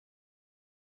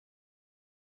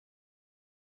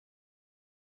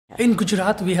In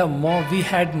Gujarat, we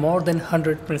had more than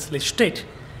 100 princely states,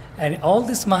 and all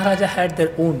these Maharaja had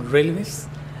their own railways.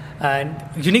 And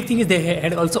unique thing is they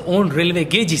had also own railway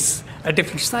gauges at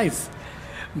different size.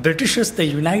 Britishers, they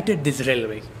united this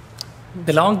railway.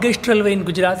 The longest railway in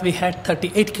Gujarat we had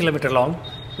 38 km long,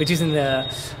 which is in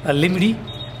Limdi,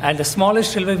 and the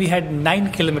smallest railway we had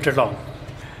 9 km long.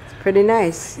 Pretty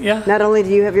nice. Yeah. Not only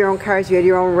do you have your own cars, you had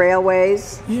your own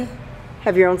railways. Yeah.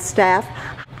 Have your own staff.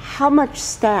 How much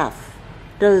staff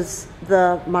does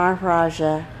the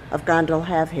Maharajah of Gondol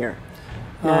have here?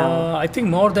 I think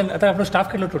more than, I think our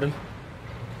staff can total.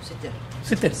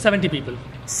 70 people.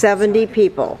 70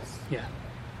 people. Yeah.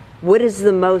 What is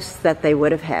the most that they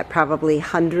would have had? Probably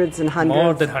hundreds and hundreds?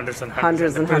 More than hundreds and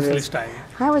hundreds. Hundreds and hundreds. Time.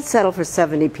 I would settle for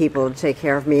 70 people to take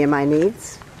care of me and my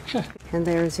needs. Sure. And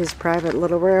there's his private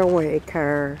little railway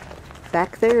car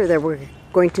back there that we're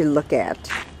going to look at.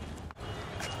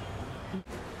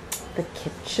 The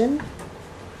kitchen.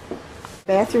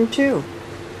 Bathroom too.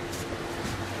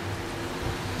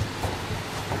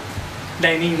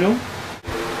 Dining room.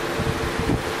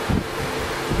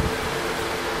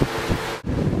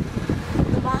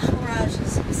 The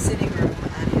Maharajah's sitting room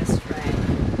on his train.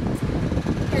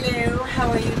 Hello, how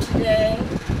are you today?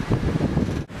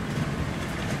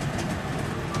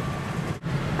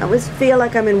 I always feel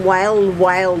like I'm in Wild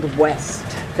Wild West.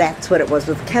 That's what it was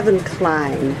with Kevin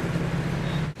Kline.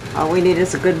 All we need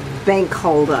is a good bank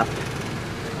holdup.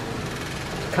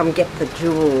 Come get the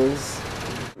jewels.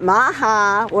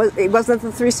 Maha, wasn't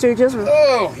the Three Stooges?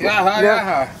 Oh, yaha,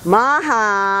 yaha.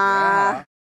 Maha.